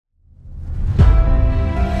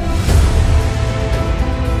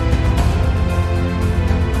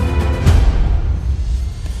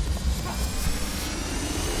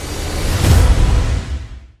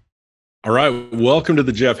All right, welcome to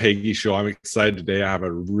the Jeff Hagee Show. I'm excited today. I have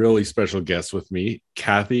a really special guest with me,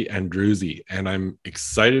 Kathy Andruzzi, and I'm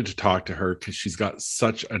excited to talk to her because she's got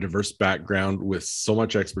such a diverse background with so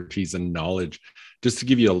much expertise and knowledge. Just to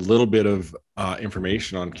give you a little bit of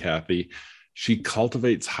information on Kathy, she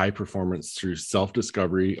cultivates high performance through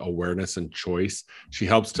self-discovery, awareness, and choice. She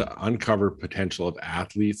helps to uncover potential of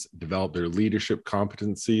athletes, develop their leadership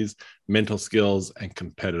competencies, mental skills, and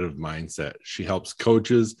competitive mindset. She helps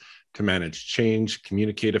coaches to manage change,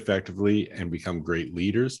 communicate effectively, and become great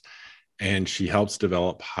leaders. And she helps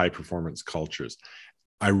develop high performance cultures.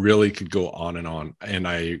 I really could go on.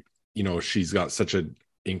 And she's got such an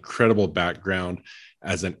incredible background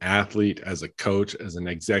as an athlete, as a coach, as an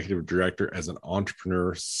executive director, as an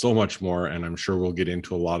entrepreneur, so much more. And I'm sure we'll get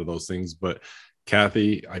into a lot of those things. But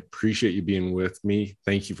Kathy, I appreciate you being with me.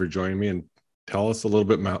 Thank you for joining me, and tell us a little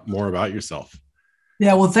bit more about yourself.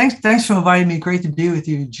 Yeah, well, thanks for inviting me. Great to be with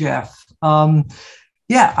you, Jeff. I'm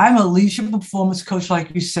a leadership and performance coach,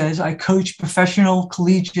 like you said. I coach professional,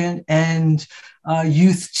 collegiate, and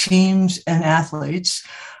youth teams and athletes.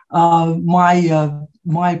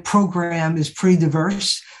 My program is pretty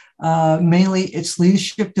diverse. Mainly, it's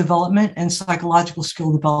leadership development and psychological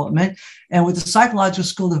skill development. And with the psychological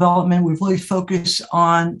skill development, we really focus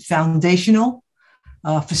on foundational,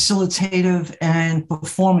 facilitative, and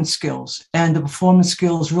performance skills. And the performance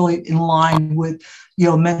skills really in line with,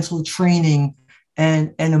 mental training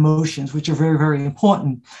and emotions, which are very, very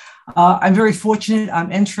important. I'm very fortunate.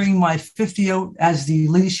 I'm entering my fifth year as the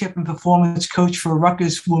leadership and performance coach for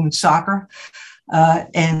Rutgers women's soccer.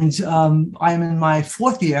 And I'm in my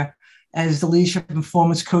fourth year as the leadership and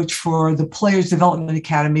performance coach for the Players Development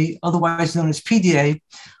Academy, otherwise known as PDA,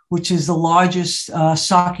 which is the largest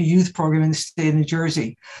soccer youth program in the state of New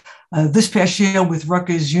Jersey. This past year with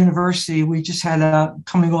Rutgers University, we just had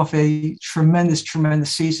coming off a tremendous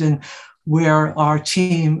season where our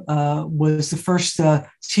team was the first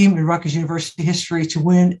team in Rutgers University history to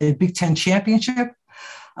win a Big Ten championship.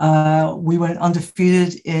 We went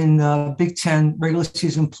undefeated in Big Ten regular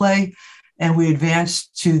season play, and we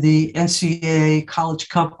advanced to the NCAA College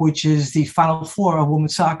Cup, which is the Final Four of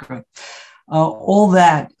women's soccer. All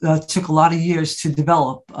that took a lot of years to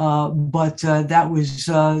develop, but that was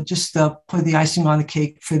just put the icing on the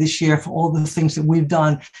cake for this year for all the things that we've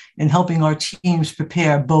done in helping our teams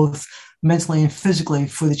prepare both mentally and physically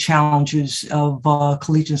for the challenges of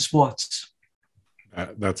collegiate sports.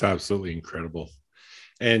 That's absolutely incredible.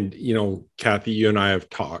 And, Kathy, you and I have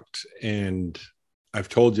talked, and I've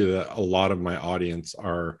told you that a lot of my audience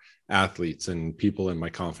are athletes and people in my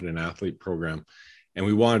Confident Athlete program. And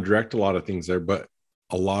we want to direct a lot of things there, but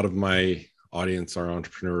a lot of my audience are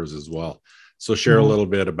entrepreneurs as well. So share a little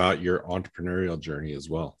bit about your entrepreneurial journey as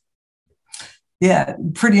well. Yeah,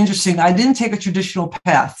 pretty interesting. I didn't take a traditional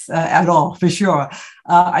path at all, for sure.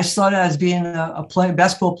 I started as being a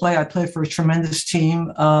basketball player. I played for a tremendous team.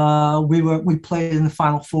 We played in the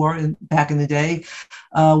Final Four back in the day.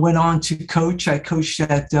 Went on to coach. I coached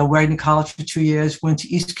at Wharton College for 2 years. Went to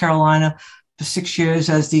East Carolina for 6 years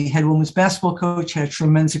as the head women's basketball coach. Had a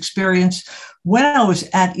tremendous experience. When I was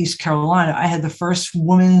at East Carolina, I had the first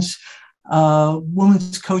women's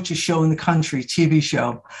coaches show in the country, TV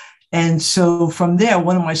show. And so from there,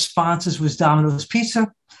 one of my sponsors was Domino's Pizza.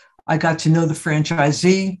 I got to know the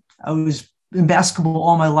franchisee. I was in basketball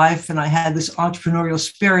all my life, and I had this entrepreneurial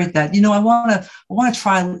spirit that, I want to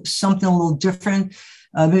try something a little different.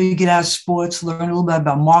 Maybe get out of sports, learn a little bit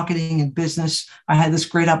about marketing and business. I had this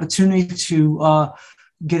great opportunity to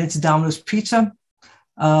get into Domino's Pizza.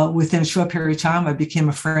 Within a short period of time, I became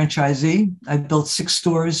a franchisee. I built 6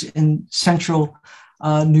 stores in central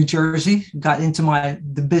New Jersey, got into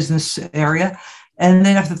the business area. And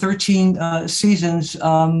then after 13 seasons,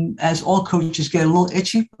 as all coaches get a little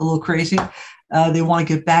itchy, a little crazy, they want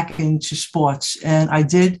to get back into sports. And I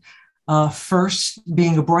did. First,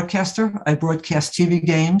 being a broadcaster, I broadcast TV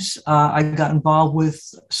games. I got involved with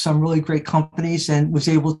some really great companies and was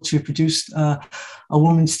able to produce a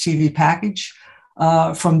women's TV package.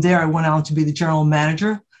 From there, I went on to be the general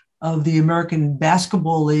manager of the American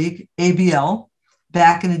Basketball League, ABL.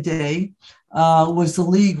 Back in the day, was the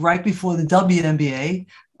league right before the WNBA.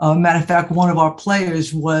 Matter of fact, one of our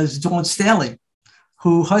players was Dawn Staley,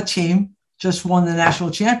 who her team just won the national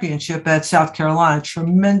championship at South Carolina.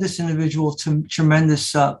 Tremendous individual,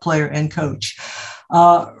 tremendous player and coach.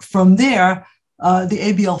 From there, the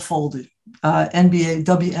ABL folded.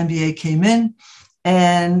 WNBA came in,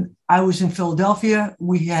 and I was in Philadelphia.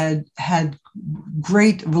 We had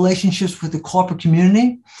great relationships with the corporate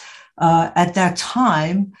community. At that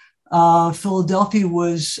time, Philadelphia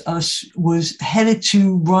was headed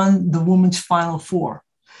to run the Women's Final Four.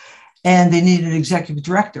 and they needed an executive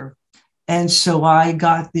director. And so I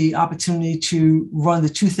got the opportunity to run the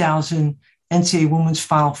 2000 NCAA Women's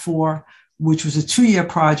Final Four, which was a 2-year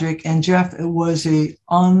project. And Jeff, it was an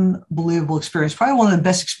unbelievable experience, probably one of the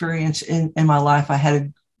best experiences in my life. I had a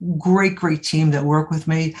great team that worked with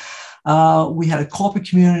me. We had a corporate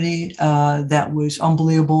community that was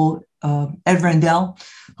unbelievable. Ed Rendell,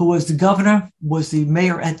 who was the governor, was the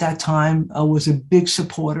mayor at that time, was a big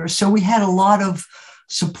supporter. So we had a lot of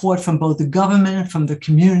support from both the government, from the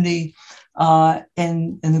community,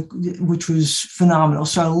 which was phenomenal.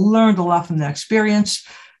 So I learned a lot from that experience.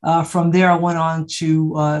 From there, I went on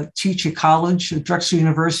to teach at college at Drexel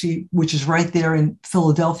University, which is right there in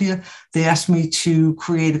Philadelphia. They asked me to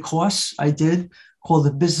create a course. I did, called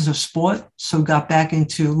The Business of Sport. So got back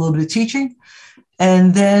into a little bit of teaching.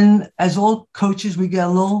 And then, as all coaches, we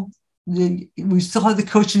still have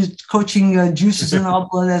the coaching juices in our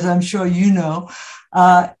blood, as I'm sure you know.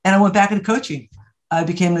 And I went back into coaching. I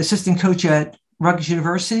became an assistant coach at Rutgers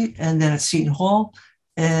University and then at Seton Hall.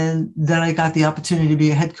 And then I got the opportunity to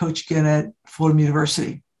be a head coach again at Fordham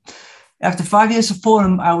University. After 5 years at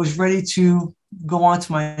Fordham, I was ready to go on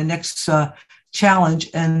to my next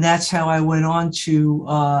challenge. And that's how I went on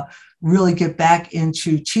to really get back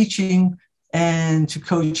into teaching and to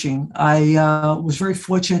coaching. I was very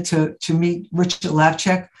fortunate to meet Richard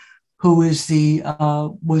Lapchek, who was the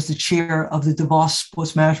chair of the DeVos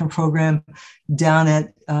Sports Management Program down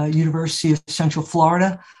at University of Central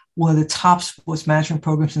Florida, one of the top sports management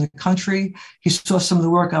programs in the country. He saw some of the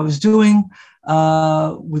work I was doing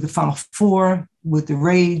with the Final Four, with the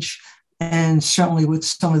Rage, and certainly with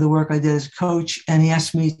some of the work I did as a coach. And he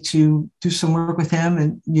asked me to do some work with him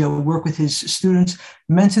and work with his students,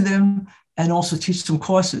 mentor them, and also teach some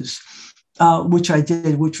courses, which I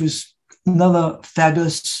did, which was another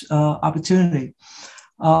fabulous opportunity.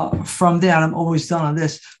 From there, and I'm always done on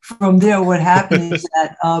this, from there, what happened is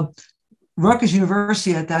that Rutgers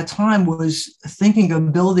University at that time was thinking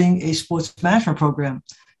of building a sports management program.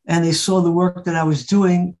 And they saw the work that I was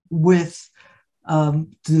doing with the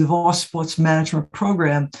DeVos Sports Management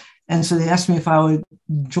Program. And so they asked me if I would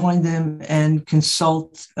join them and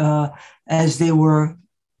consult as they were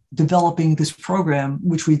developing this program,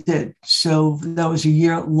 which we did. So that was a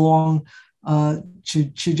year long to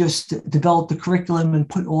just develop the curriculum and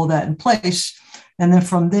put all that in place. And then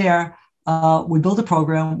from there, we built a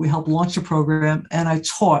program, we helped launch the program, and I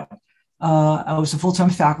taught. I was a full-time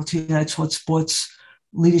faculty, and I taught sports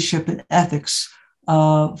leadership and ethics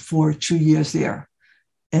for 2 years there.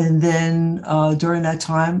 And then during that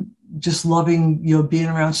time, just loving being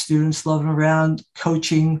around students, loving around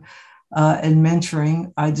coaching, and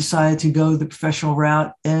mentoring, I decided to go the professional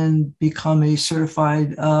route and become a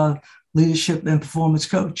certified leadership and performance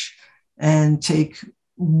coach and take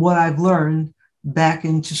what I've learned back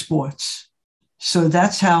into sports. So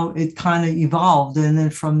that's how it kind of evolved. And then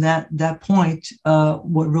from that point,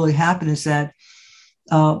 what really happened is that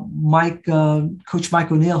Coach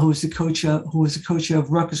Mike O'Neill, who was the coach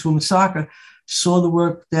of Rutgers Women's Soccer, saw the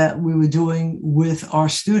work that we were doing with our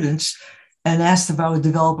students and asked if I would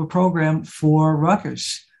develop a program for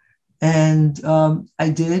Rutgers. And I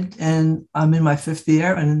did, and I'm in my 5th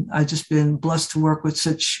year, and I've just been blessed to work with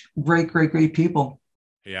such great people.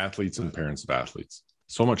 Hey, athletes and parents of athletes.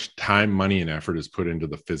 So much time, money, and effort is put into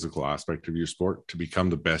the physical aspect of your sport to become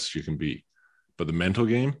the best you can be. But the mental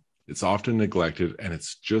game, it's often neglected, and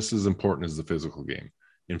it's just as important as the physical game.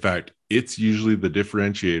 In fact, it's usually the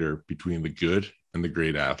differentiator between the good and the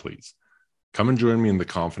great athletes. Come and join me in the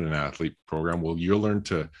Confident Athlete program where you'll learn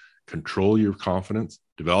to control your confidence,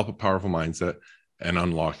 develop a powerful mindset, and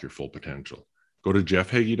unlock your full potential. Go to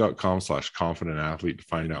jeffhagee.com/confidentathlete to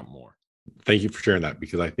find out more. Thank you for sharing that,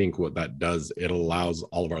 because I think what that does, it allows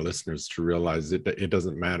all of our listeners to realize it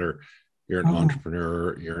doesn't matter. You're an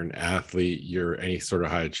entrepreneur, you're an athlete, you're any sort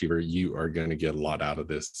of high achiever, you are going to get a lot out of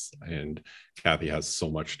this. And Kathy has so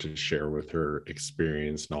much to share with her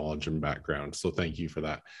experience, knowledge, and background. So thank you for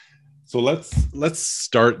that. So let's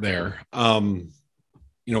start there.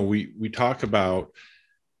 We talk about,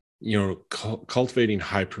 cultivating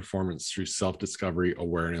high performance through self-discovery,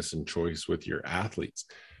 awareness, and choice with your athletes.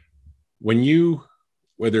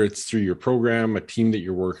 Whether it's through your program, a team that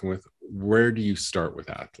you're working with, where do you start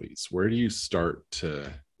with athletes? Where do you start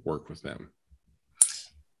to work with them?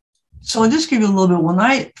 So I'll just give you a little bit. When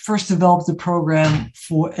I first developed the program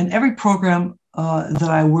and every program that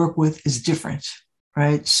I work with is different,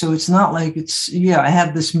 right? So it's not like I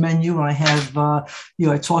have this menu and I have, I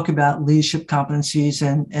talk about leadership competencies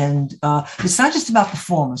and it's not just about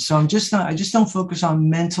performance. So I just don't focus on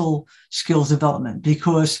mental skills development,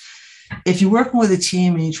 because if you're working with a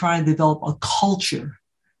team and you try and develop a culture,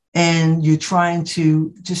 and you're trying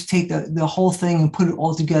to just take the whole thing and put it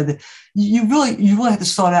all together, you really have to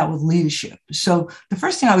start out with leadership. So the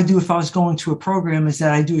first thing I would do if I was going to a program is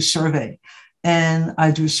that I do a survey. And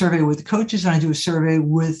I do a survey with the coaches, and I do a survey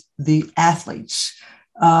with the athletes,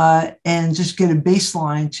 and just get a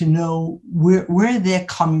baseline to know where they're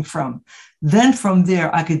coming from. Then from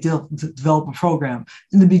there, I could develop a program.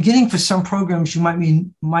 In the beginning, for some programs, you might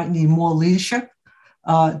need more leadership,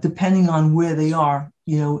 depending on where they are,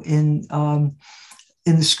 in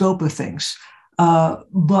the scope of things.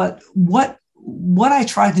 But what I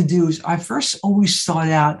tried to do is I first always start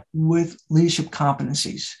out with leadership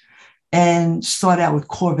competencies and start out with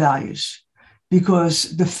core values,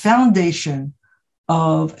 because the foundation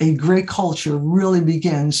of a great culture really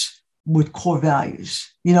begins with core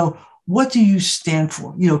values. What do you stand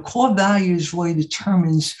for? Core values really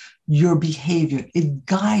determines your behavior. It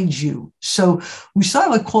guides you. So we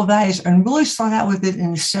start with core values and really start out with it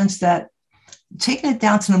in the sense that taking it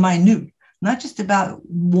down to the minute, not just about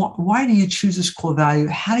why do you choose this core value?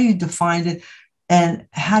 How do you define it? And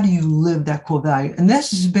how do you live that core value? And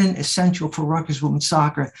this has been essential for Rutgers women's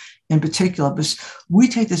soccer in particular, because we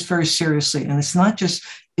take this very seriously. And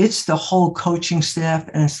it's the whole coaching staff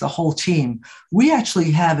and it's the whole team. We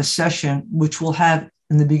actually have a session, which we'll have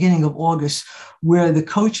in the beginning of August, where the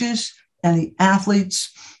coaches and the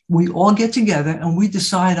athletes, we all get together and we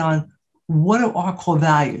decide on what are our core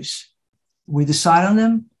values. We decide on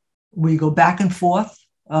them. We go back and forth.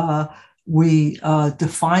 We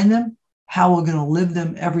define them, how we're going to live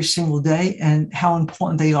them every single day, and how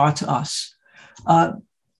important they are to us.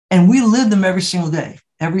 And we live them every single day.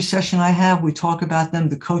 Every session I have, we talk about them.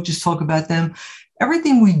 The coaches talk about them.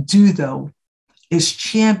 Everything we do, though, is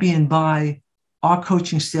championed by our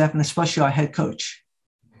coaching staff and especially our head coach.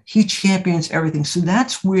 He champions everything. So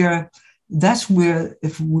that's where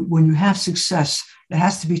when you have success, it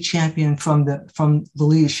has to be championed from the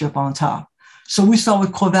leadership on top. So we start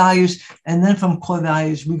with core values, and then from core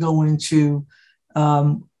values, we go into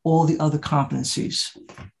all the other competencies.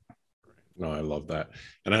 No, I love that.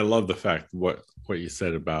 And I love the fact what you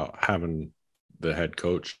said about having the head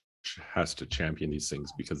coach has to champion these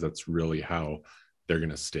things, because that's really how they're going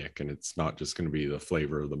to stick. And it's not just going to be the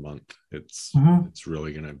flavor of the month. It's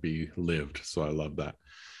really going to be lived. So I love that.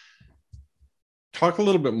 Talk a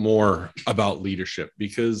little bit more about leadership,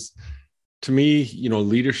 because to me,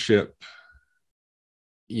 leadership,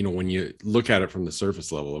 when you look at it from the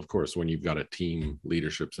surface level, of course, when you've got a team,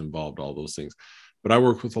 leadership's involved, all those things. But I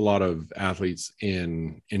work with a lot of athletes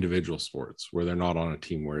in individual sports where they're not on a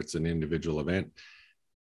team, where it's an individual event.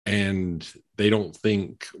 And they don't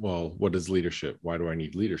think, well, what is leadership? Why do I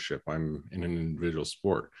need leadership? I'm in an individual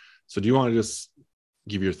sport. So do you want to just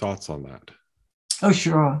give your thoughts on that? Oh,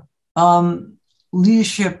 sure.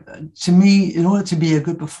 Leadership, to me, in order to be a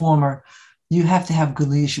good performer, you have to have good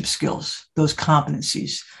leadership skills, those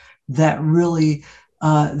competencies that really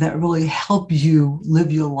help you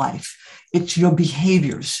live your life. It's your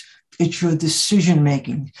behaviors. It's your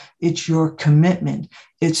decision-making. It's your commitment.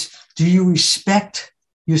 It's, do you respect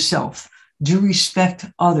yourself? Do you respect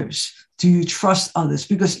others? Do you trust others?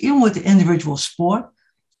 Because even with the individual sport,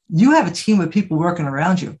 you have a team of people working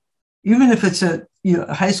around you. Even if it's a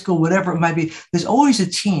high school, whatever it might be, there's always a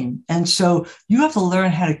team. And so you have to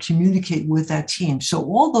learn how to communicate with that team. So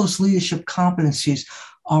all those leadership competencies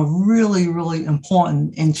are really, really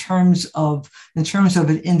important in terms of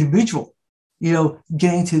an individual,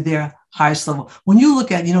 getting to their highest level. When you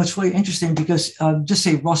look at, it's really interesting because just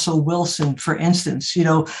say Russell Wilson, for instance,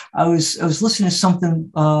 I was listening to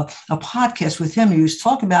something, a podcast with him. He was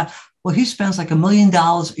talking about, well, he spends like $1 million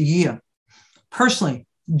a year personally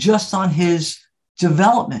just on his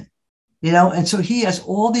development, and so he has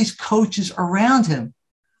all these coaches around him.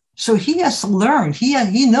 So he has to learn. He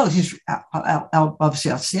knows he's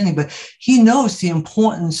obviously outstanding, but he knows the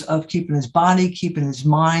importance of keeping his body, keeping his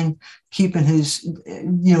mind, keeping his,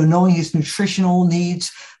 knowing his nutritional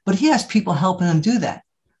needs. But he has people helping him do that.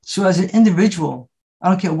 So as an individual, I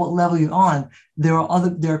don't care what level you're on, there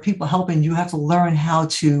are people helping. You have to learn how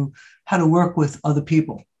to work with other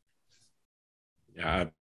people. Yeah,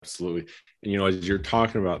 absolutely. And, as you're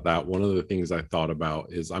talking about that, one of the things I thought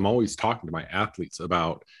about is I'm always talking to my athletes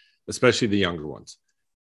about, especially the younger ones,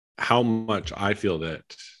 how much I feel that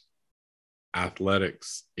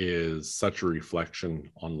athletics is such a reflection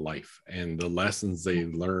on life, and the lessons they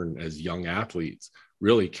learn as young athletes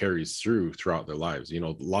really carries throughout their lives. A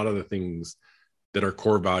lot of the things that are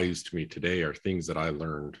core values to me today are things that I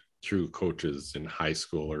learned through coaches in high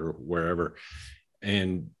school or wherever.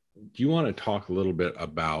 And do you want to talk a little bit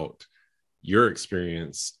about your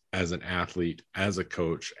experience as an athlete, as a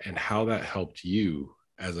coach, and how that helped you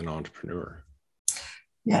as an entrepreneur?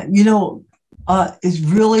 Yeah, it's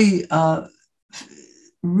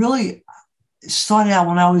really started out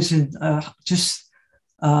when I was in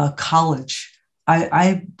college.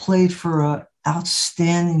 I played for an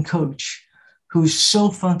outstanding coach who's so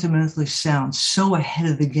fundamentally sound, so ahead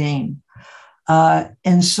of the game.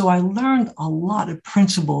 And so I learned a lot of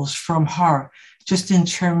principles from her, just in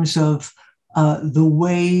terms of the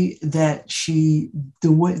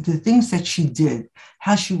things that she did,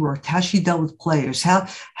 how she worked, how she dealt with players,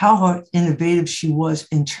 how innovative she was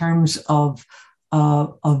in terms of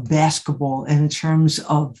basketball and in terms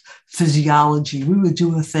of physiology. We were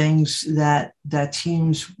doing things that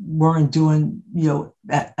teams weren't doing,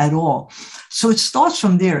 at all. So it starts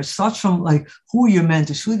from there. It starts from like, who are your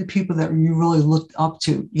mentors? Who are the people that you really looked up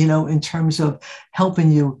to, in terms of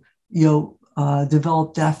helping you,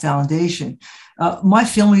 develop that foundation. My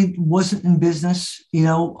family wasn't in business.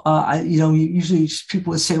 Usually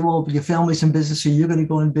people would say, well, your family's in business, so you're going to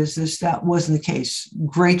go in business. That wasn't the case.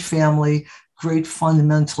 Great family, great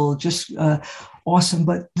fundamental, just awesome.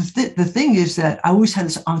 But the thing is that I always had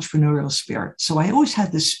this entrepreneurial spirit. So I always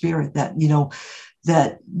had this spirit that,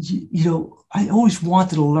 I always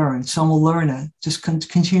wanted to learn. So I'm a learner, just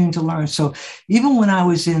continuing to learn. So even when I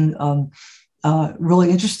was in,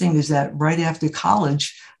 really interesting is that right after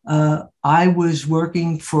college, I was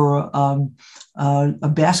working for a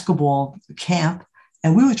basketball camp,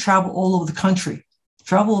 and we would travel all over the country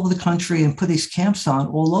and put these camps on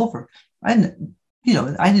all over. I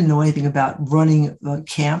didn't know anything about running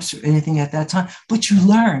camps or anything at that time, but you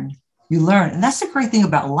learn. And that's the great thing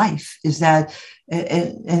about life, is that,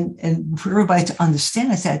 and for everybody to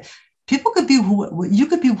understand, is that people could be you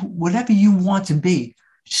could be whatever you want to be.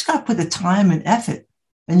 You just got to put the time and effort,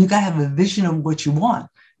 and you got to have a vision of what you want.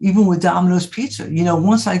 Even with Domino's Pizza,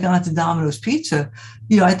 once I got into Domino's Pizza,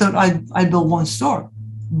 I thought I'd build one store,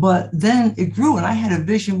 but then it grew, and I had a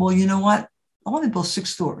vision. Well, you know what? I want to build 6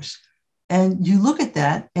 stores. And you look at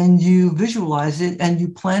that and you visualize it and you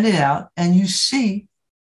plan it out and you see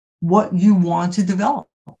what you want to develop.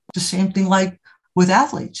 The same thing like with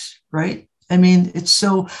athletes, right? I mean,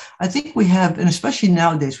 I think we have, and especially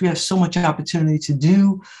nowadays, we have so much opportunity to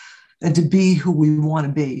do and to be who we want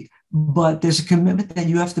to be. But there's a commitment that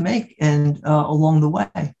you have to make and along the way.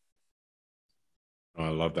 Oh, I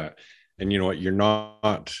love that. And you know what? You're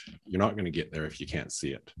not going to get there if you can't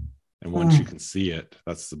see it. And once you can see it,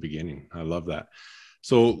 that's the beginning. I love that.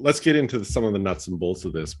 So let's get into some of the nuts and bolts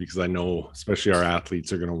of this, because I know especially our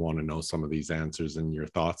athletes are going to want to know some of these answers and your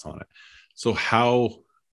thoughts on it. So how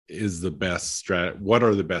is the best what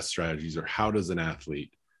are the best strategies, or how does an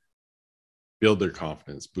athlete build their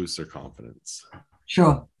confidence, boost their confidence?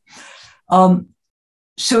 Sure.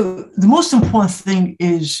 So the most important thing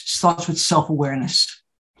starts with self-awareness.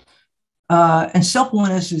 And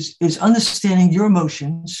self-awareness is understanding your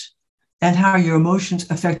emotions and how your emotions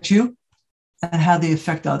affect you and how they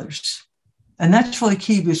affect others. And that's really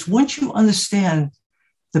key, because once you understand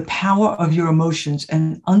the power of your emotions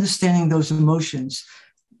and understanding those emotions,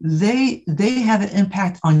 they have an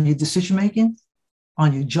impact on your decision-making,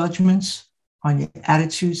 on your judgments, on your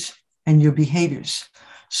attitudes, and your behaviors.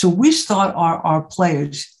 So we start our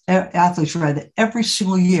athletes rather, every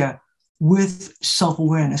single year with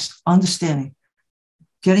self-awareness, understanding,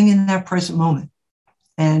 getting in that present moment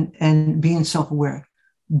and being self-aware,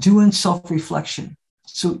 doing self-reflection.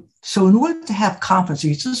 So in order to have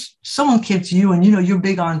confidence, someone came to you and you're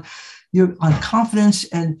big on confidence,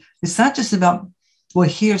 and it's not just about, well,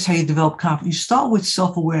 here's how you develop confidence. You start with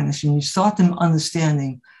self-awareness and you start them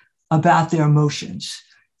understanding about their emotions,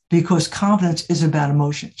 because confidence is about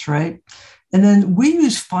emotions, right? And then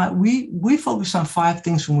we focus on 5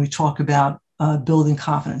 things when we talk about building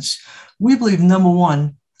confidence. We believe, number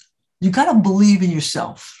 1, you got to believe in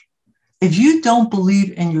yourself. If you don't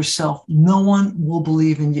believe in yourself, no one will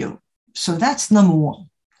believe in you. So that's number 1.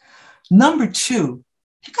 Number 2,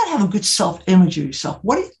 you got to have a good self-image of yourself.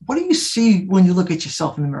 What do you see when you look at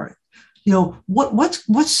yourself in the mirror?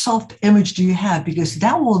 What self-image do you have? Because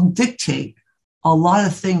that will dictate a lot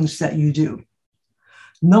of things that you do.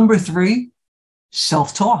 Number 3,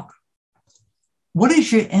 self-talk. What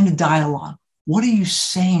is your inner dialogue? What are you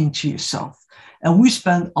saying to yourself? And we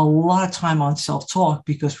spend a lot of time on self-talk,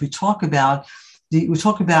 because we talk about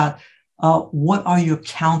what are your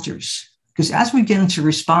counters? Because as we get into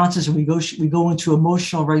responses and we go into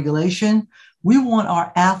emotional regulation, we want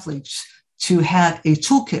our athletes to have a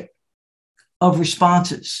toolkit of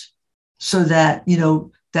responses, so that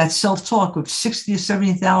that self-talk of 60 or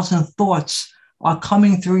 70,000 thoughts are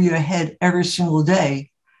coming through your head every single day.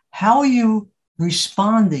 How are you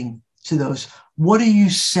responding to those? What are you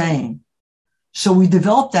saying? So we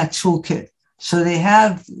developed that toolkit. So they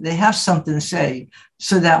have something to say,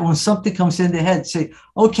 so that when something comes in their head, say,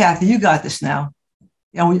 "Oh, Kathy, you got this now."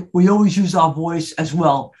 And we always use our voice as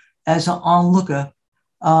well as an onlooker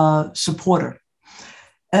supporter.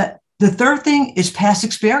 The third thing is past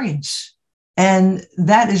experience. And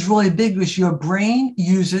that is really big because your brain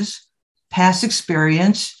uses past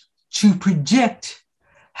experience to predict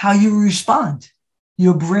how you respond.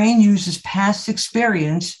 Your brain uses past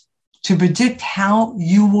experience to predict how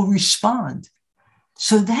you will respond.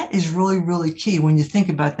 So that is really, really key when you think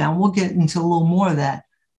about that. And we'll get into a little more of that.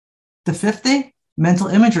 The fifth thing, mental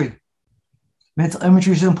imagery. Mental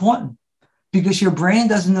imagery is important because your brain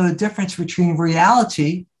doesn't know the difference between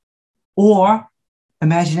reality or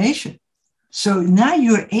imagination. So now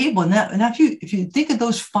you're able, now if you think of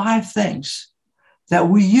those 5 things that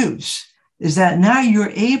we use, is that now you're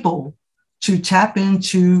able to tap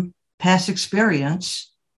into past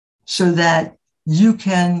experience so that you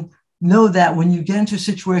can know that when you get into a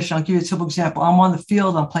situation, I'll give you a typical example. I'm on the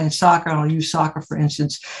field, I'm playing soccer, I'll use soccer for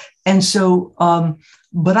instance. And so,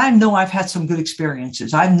 but I know I've had some good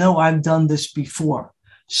experiences. I know I've done this before.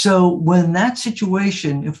 So when that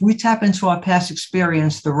situation, if we tap into our past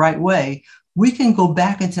experience the right way, we can go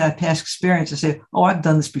back into that past experience and say, "Oh, I've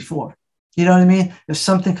done this before." You know what I mean? If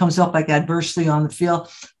something comes up like adversity on the field,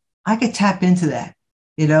 I could tap into that,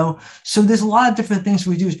 you know? So there's a lot of different things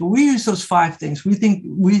we use, but we use those 5 things. We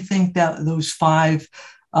think that those 5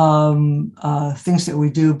 things that we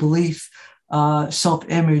do, belief,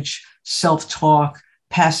 self-image, self-talk,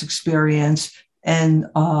 past experience, and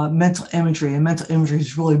mental imagery. And mental imagery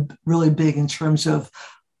is really, really big in terms of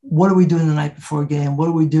what are we doing the night before a game? What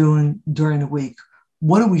are we doing during the week?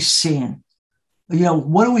 What are we seeing? You know,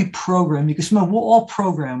 what do we program? Because remember, we're all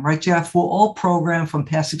programmed, right, Jeff? We're all programmed from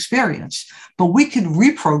past experience, but we can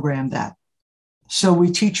reprogram that. So we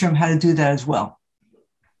teach them how to do that as well.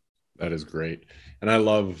 That is great. And I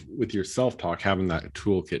love with your self-talk having that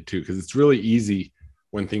toolkit too, because it's really easy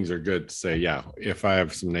when things are good to say, yeah, if I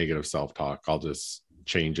have some negative self-talk, I'll just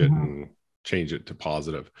change it and change it to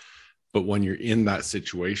positive. But when you're in that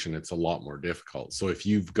situation, it's a lot more difficult. So if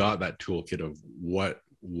you've got that toolkit of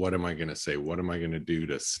what am I going to say? What am I going to do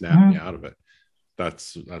to snap me out of it?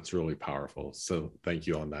 That's really powerful. So thank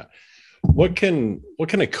you on that. What can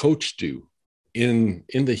a coach do in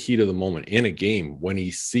the heat of the moment in a game when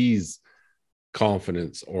he sees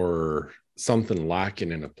confidence or something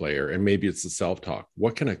lacking in a player, and maybe it's the self-talk?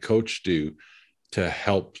 What can a coach do to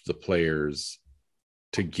help the players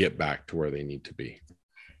to get back to where they need to be?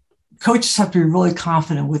 Coaches have to be really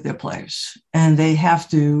confident with their players, and they have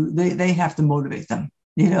to motivate them.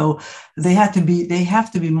 You know, they have to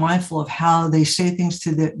be mindful of how they say things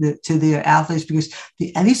to their athletes, because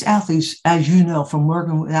these athletes, as you know from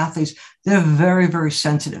working with athletes, they're very, very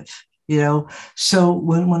sensitive. You know, so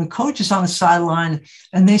when a coach is on the sideline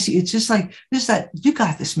and they see, it's just like this, that you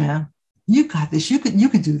got this, man, you got this, you could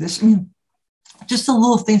do this. I mean, just the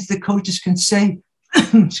little things that coaches can say,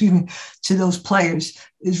 excuse me, to those players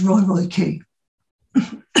is really, really key.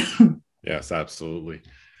 Yes, absolutely.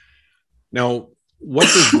 Now, what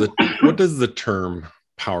does the term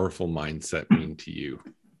powerful mindset mean to you?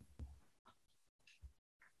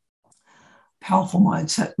 Powerful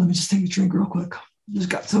mindset. Let me just take a drink real quick. Just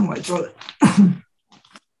got some in my throat.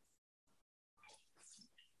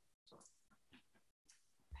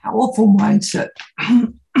 Powerful mindset.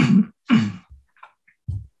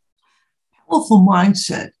 Powerful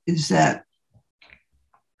mindset is that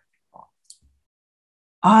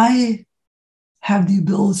I have the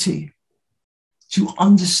ability to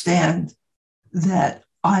understand that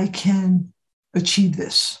I can achieve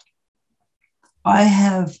this. I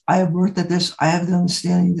have worked at this. I have the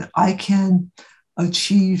understanding that I can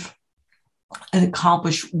achieve and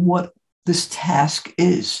accomplish what this task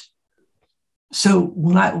is. So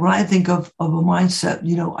when I think of a mindset,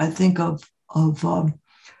 you know, I think of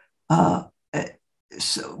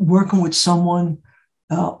working with someone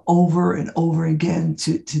over and over again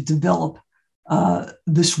to develop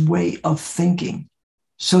this way of thinking.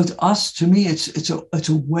 So to me, it's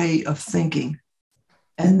a way of thinking,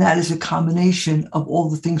 and that is a combination of all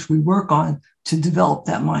the things we work on to develop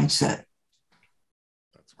that mindset.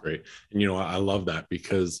 That's great, and you know, I love that,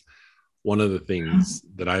 because one of the things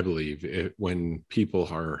that I believe when people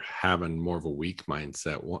are having more of a weak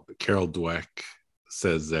mindset, Carol Dweck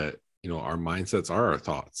says that, you know, our mindsets are our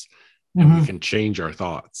thoughts. And we can change our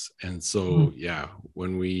thoughts. And so, yeah,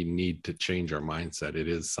 when we need to change our mindset, it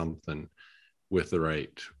is something with the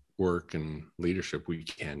right work and leadership, we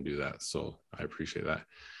can do that. So I appreciate that.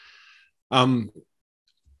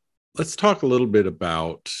 Let's talk a little bit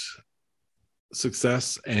about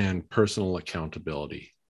success and personal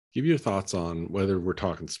accountability. Give your thoughts on whether we're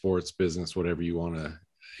talking sports, business, whatever you want to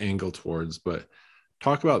angle towards, but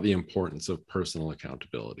talk about the importance of personal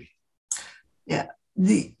accountability. Yeah.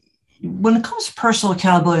 When it comes to personal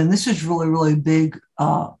accountability, and this is really, really big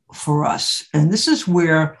for us, and this is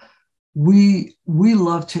where we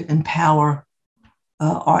love to empower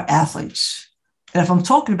our athletes. And if I'm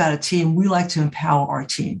talking about a team, we like to empower our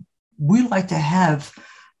team. We like to have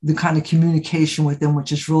the kind of communication with them,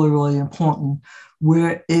 which is really, really important,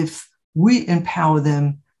 where if we empower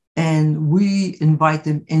them and we invite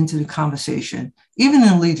them into the conversation, even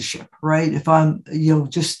in leadership, right? If I'm,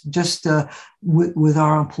 with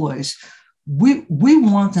our employees, we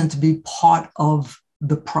want them to be part of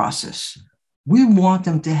the process. We want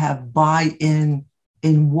them to have buy-in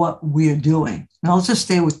in what we are doing. Now let's just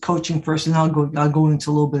stay with coaching first, and I'll go into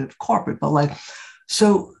a little bit of corporate. But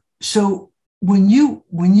so when you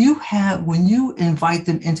invite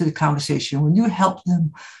them into the conversation, when you help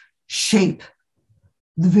them shape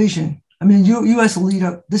the vision. I mean, you as a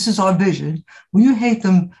leader, this is our vision. When you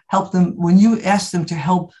help them, when you ask them to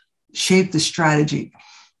help shape the strategy,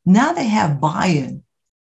 now they have buy-in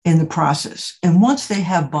in the process. And once they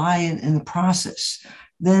have buy-in in the process,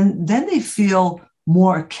 then they feel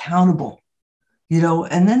more accountable,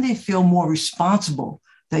 and then they feel more responsible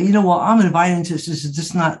that, I'm invited into this. This is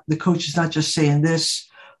just not, the coach is not just saying this,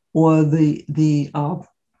 or the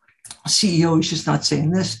CEO is just not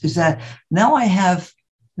saying this, is that now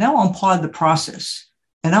I'm part of the process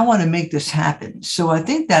and I want to make this happen. So I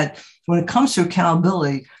think that when it comes to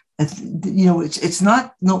accountability, there's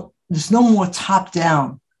no more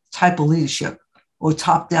top-down type of leadership or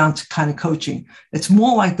top-down kind of coaching. It's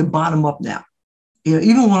more like the bottom up now.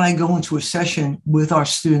 Even when I go into a session with our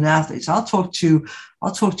student athletes, I'll talk to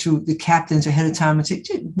the captains ahead of time and say,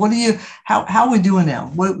 how are we doing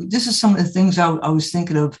now? This is some of the things I was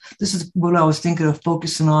thinking of. This is what I was thinking of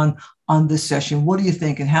focusing on this session. What do you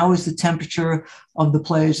think? And how is the temperature of the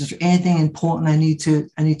players? Is there anything important I need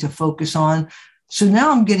to focus on? So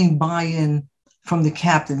now I'm getting buy-in from the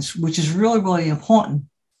captains, which is really, really important,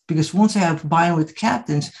 because once I have buy-in with the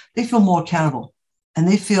captains, they feel more accountable and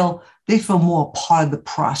they feel more part of the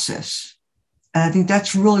process. And I think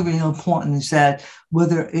that's really, really important, is that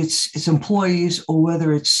whether it's employees or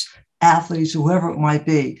whether it's athletes or whoever it might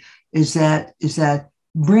be, is that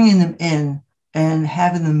bringing them in and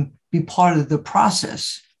having them be part of the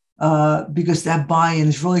process, because that buy-in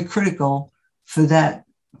is really critical for that,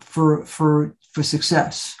 for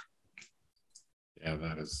success. Yeah,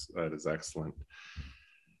 that is excellent.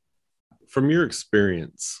 From your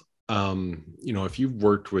experience, if you've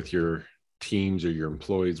worked with your teams or your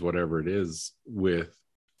employees, whatever it is, with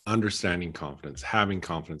understanding confidence, having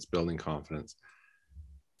confidence, building confidence,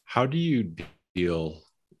 how do you deal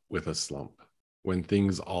with a slump when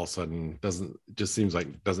things all of a sudden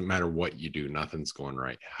doesn't matter what you do, nothing's going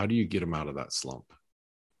right? How do you get them out of that slump?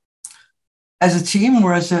 As a team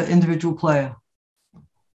or as an individual player?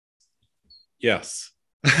 Yes.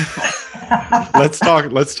 Let's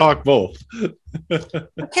talk both.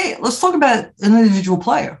 Okay, let's talk about an individual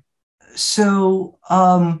player. So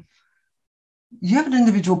you have an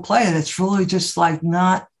individual player that's really just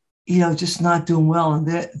not doing well, and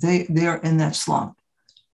they're in that slump.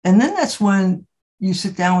 And then that's when you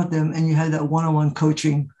sit down with them and you have that one-on-one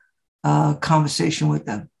coaching conversation with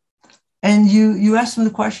them. And you ask them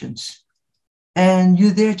the questions, and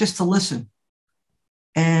you're there just to listen.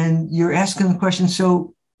 And you're asking the question,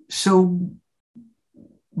 so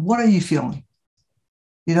what are you feeling?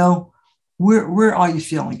 Where are you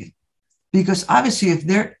feeling it? Because obviously if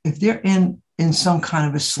they're in some kind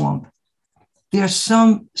of a slump, there's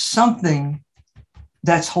something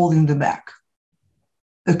that's holding them back.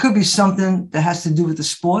 It could be something that has to do with the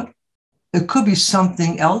sport. It could be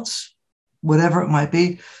something else, whatever it might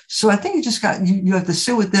be. So I think you have to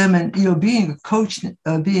sit with them, and being a coach,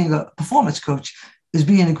 being a performance coach, is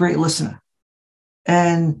being a great listener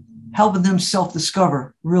and helping them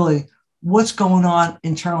self-discover really what's going on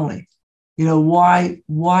internally. Why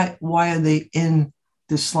are they in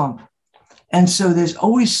this slump? And so there's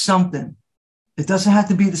always something. It doesn't have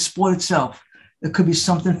to be the sport itself. It could be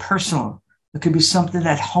something personal. It could be something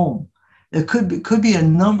at home. It could be a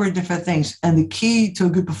number of different things. And the key to a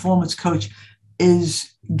good performance coach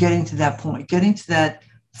is getting to that point, getting to that,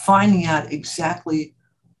 finding out exactly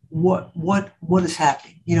what is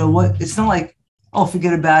happening. It's not like, oh,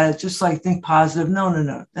 forget about it, just think positive.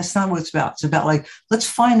 No. That's not what it's about. It's about let's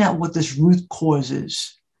find out what this root cause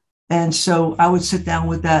is. And so I would sit down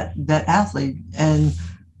with that athlete and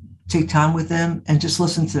take time with them and just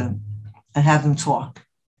listen to them and have them talk.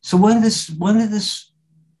 So when did this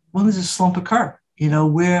when does a slump occur?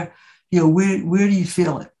 Where do you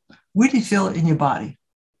feel it? Where do you feel it in your body?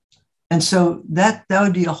 And so that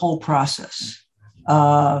would be a whole process.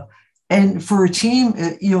 And for a team,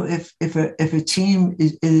 if a team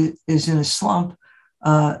is in a slump,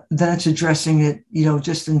 then it's addressing it,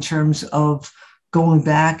 just in terms of going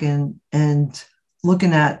back and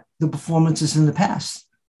looking at the performances in the past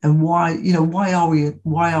and why are we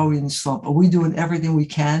in a slump? Are we doing everything we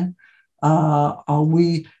can?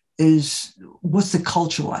 What's the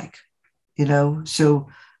culture like? So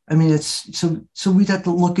I mean, so we'd have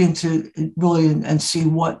to look into it really and see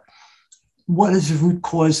what is the root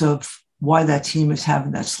cause of why that team is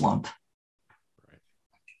having that slump. Right.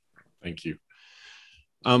 Thank you.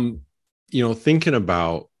 Thinking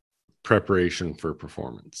about preparation for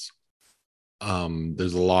performance,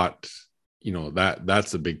 there's a lot,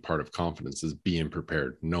 that's a big part of confidence, is being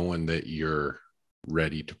prepared, knowing that you're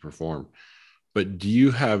ready to perform. But do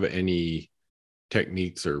you have any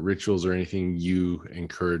techniques or rituals or anything you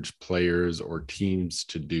encourage players or teams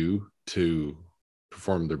to do to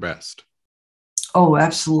perform their best? Oh,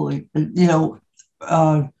 absolutely.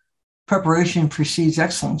 Preparation precedes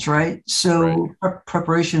excellence, right? So right.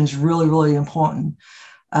 Preparation is really, really important.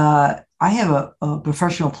 I have a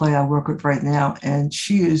professional player I work with right now, and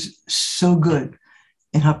she is so good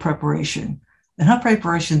in her preparation. And her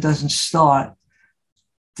preparation doesn't start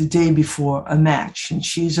the day before a match. And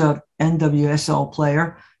she's a NWSL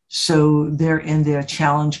player, so they're in their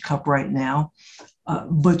Challenge Cup right now.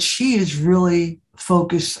 But she is really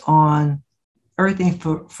focused on everything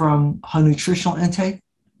from her nutritional intake,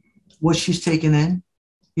 what she's taken in,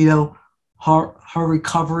 her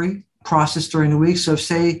recovery process during the week. So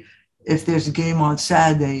say if there's a game on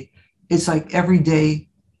Saturday, it's like every day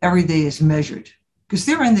is measured, because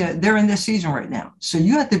they're in their season right now. So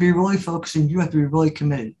you have to be really focused and you have to be really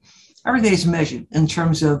committed. Every day is measured in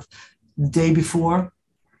terms of the day before,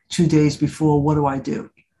 2 days before, what do I do?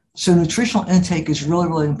 So nutritional intake is really,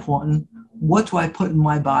 really important. What do I put in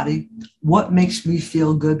my body? What makes me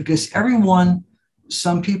feel good? Because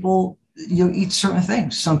some people, eat certain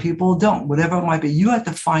things. Some people don't, whatever it might be. You have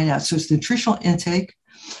to find out. So it's nutritional intake,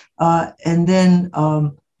 and then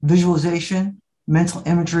visualization, mental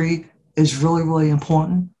imagery is really, really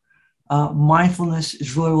important. Mindfulness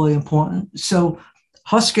is really, really important. So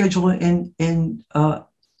her schedule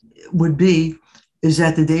would be is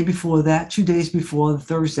that the day before that, 2 days before the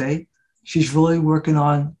Thursday, she's really working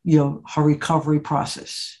on, her recovery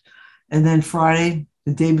process. And then Friday,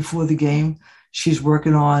 the day before the game, she's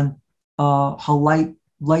working on her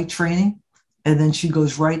light training. And then she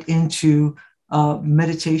goes right into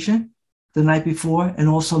meditation the night before, and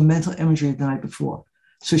also mental imagery the night before.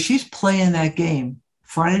 So she's playing that game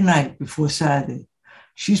Friday night before Saturday.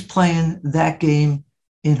 She's playing that game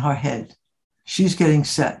in her head. She's getting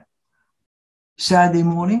set. Saturday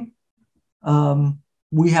morning,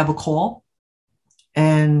 we have a call,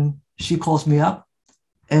 and she calls me up,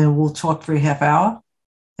 and we'll talk for a half hour,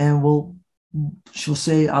 and I'll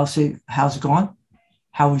say, how's it going?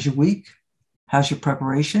 How was your week? How's your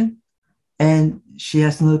preparation? And she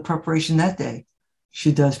has another preparation that day.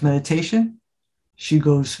 She does meditation. She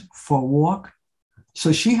goes for a walk.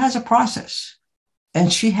 So she has a process,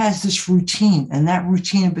 and she has this routine, and that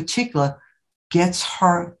routine in particular gets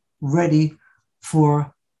her ready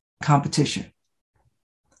for competition.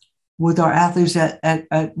 With our athletes at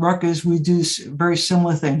Rutgers, we do very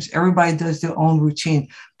similar things. Everybody does their own routine.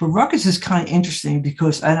 But Rutgers is kind of interesting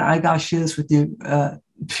because, and I got to share this with you,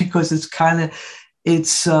 because it's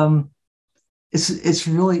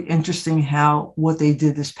really interesting what they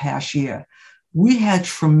did this past year. We had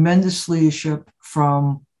tremendous leadership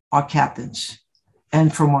from our captains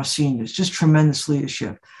and from our seniors, just tremendous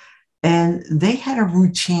leadership. And they had a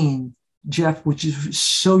routine, Jeff, which is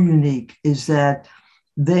so unique, is that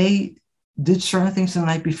they did certain things the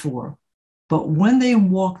night before, but when they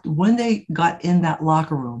got in that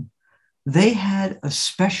locker room, they had a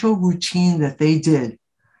special routine that they did.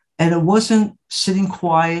 And it wasn't sitting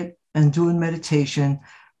quiet and doing meditation,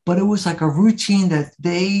 but it was like a routine that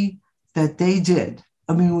they did.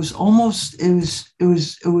 I mean, it was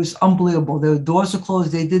unbelievable. The doors are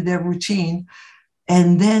closed. They did their routine,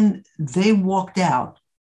 and then they walked out,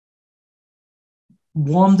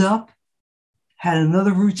 warmed up, had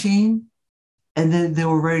another routine, and then they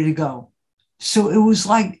were ready to go. So it was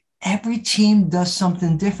like every team does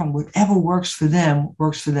something different. Whatever works for them,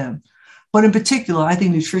 works for them. But in particular, I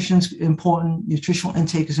think nutrition is important. Nutritional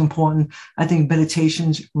intake is important. I think meditation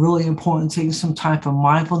is really important. Taking some time for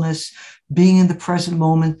mindfulness, being in the present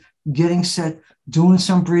moment, getting set, doing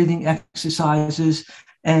some breathing exercises,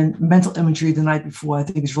 and mental imagery the night before, I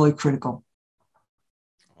think is really critical.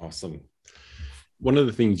 Awesome. One of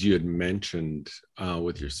the things you had mentioned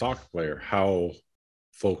with your soccer player, how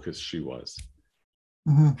focused she was.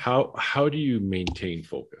 Mm-hmm. How do you maintain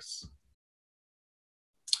focus?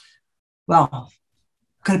 Well,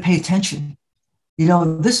 got to pay attention. You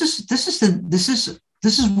know, this is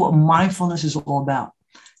what mindfulness is all about.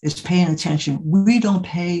 It's paying attention. We don't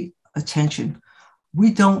pay attention.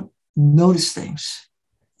 We don't notice things.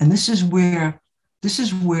 And this is where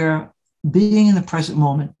being in the present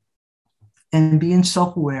moment and being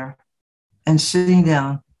self-aware and sitting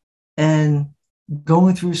down and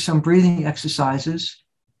going through some breathing exercises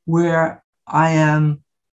where I am,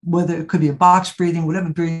 whether it could be a box breathing, whatever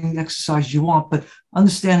breathing exercise you want, but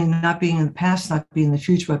understanding not being in the past, not being in the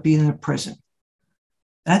future, but being in the present.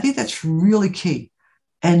 And I think that's really key.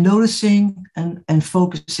 And noticing and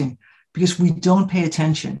focusing, because we don't pay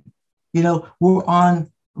attention. You know,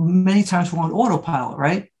 many times we're on autopilot,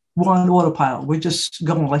 right? We're on autopilot. We're just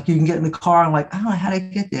going, like, you can get in the car and like, I don't know how to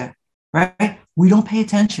get there, right? We don't pay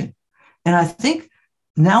attention. And I think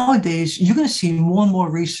nowadays you're going to see more and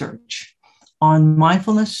more research on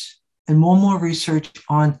mindfulness and more research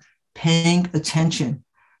on paying attention,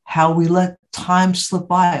 how we let time slip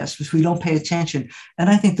by us because we don't pay attention. And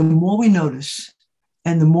I think the more we notice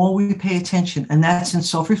and the more we pay attention, and that's in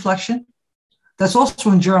self-reflection, that's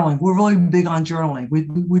also in journaling. We're really big on journaling. We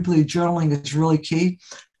believe journaling is really key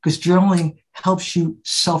because journaling helps you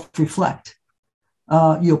self-reflect.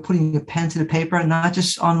 Putting a pen to the paper, not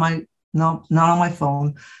just on not on my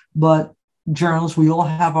phone, but journals. We all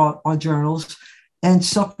have our journals, and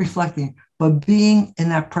self-reflecting, but being in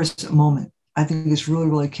that present moment, I think is really,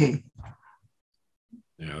 really key.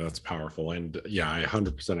 Yeah, that's powerful. And yeah, I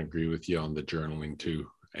 100% agree with you on the journaling too.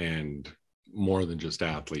 And more than just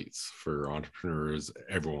athletes, for entrepreneurs,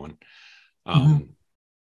 everyone. And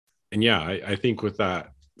yeah, I think with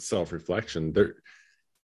that self-reflection,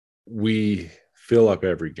 we fill up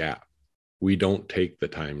every gap. We don't take the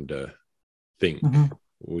time to think.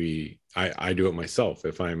 I do it myself.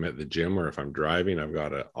 If I'm at the gym or if I'm driving, I've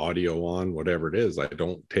got an audio on, whatever it is, I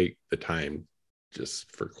don't take the time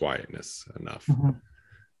just for quietness enough.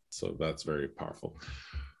 So that's very powerful.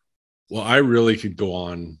 Well, I really could go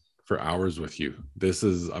on for hours with you. This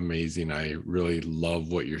is amazing. I really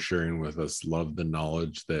love what you're sharing with us. Love the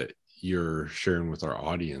knowledge that you're sharing with our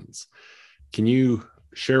audience. Can you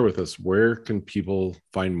share with us, where can people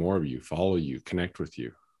find more of you, follow you, connect with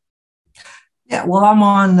you? Yeah, well, I'm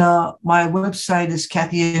on, my website is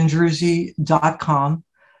kathyandruzzi.com.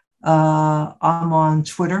 I'm on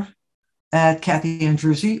Twitter at Kathy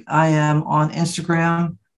Andruzzi. I am on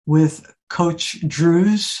Instagram with Coach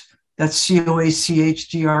Druz. That's CoachDruzz.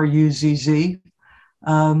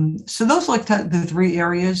 So those are like the three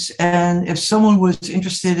areas. And if someone was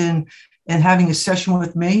interested in having a session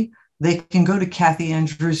with me, they can go to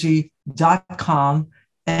kathyandruzzi.com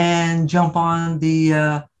and jump on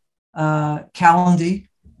the Calendly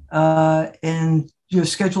and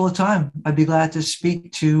schedule a time. I'd be glad to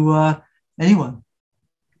speak to anyone.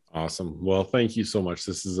 Awesome. Well, thank you so much.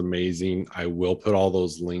 This is amazing. I will put all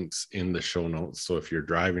those links in the show notes. So if you're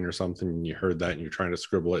driving or something and you heard that and you're trying to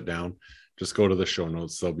scribble it down, just go to the show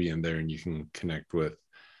notes. They'll be in there and you can connect with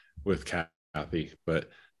Kathy. But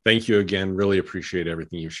thank you again. Really appreciate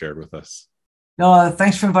everything you shared with us. No,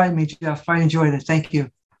 thanks for inviting me, Jeff. I enjoyed it. Thank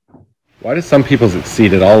you. Why do some people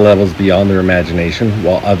succeed at all levels beyond their imagination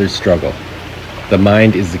while others struggle? The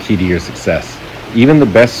mind is the key to your success. Even the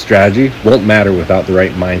best strategy won't matter without the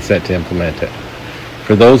right mindset to implement it.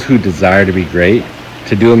 For those who desire to be great,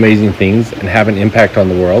 to do amazing things, and have an impact on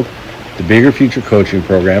the world, the Bigger Future Coaching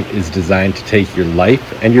Program is designed to take your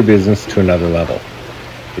life and your business to another level.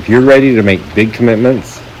 If you're ready to make big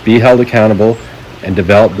commitments, be held accountable, and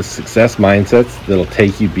develop the success mindsets that'll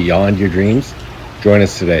take you beyond your dreams, join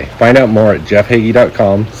us today. Find out more at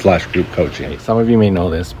jeffhagee.com/group coaching. Some of you may know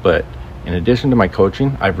this, but in addition to my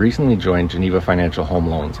coaching, I've recently joined Geneva Financial Home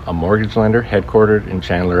Loans, a mortgage lender headquartered in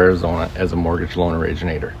Chandler, Arizona, as a mortgage loan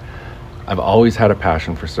originator. I've always had a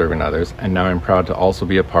passion for serving others, and now I'm proud to also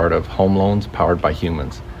be a part of Home Loans Powered by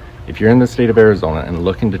Humans. If you're in the state of Arizona and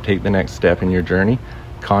looking to take the next step in your journey,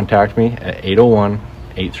 contact me at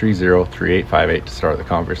 801-830-3858 to start the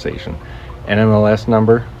conversation. NMLS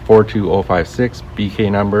number 42056,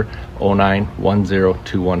 BK number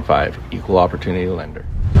 0910215, Equal Opportunity Lender.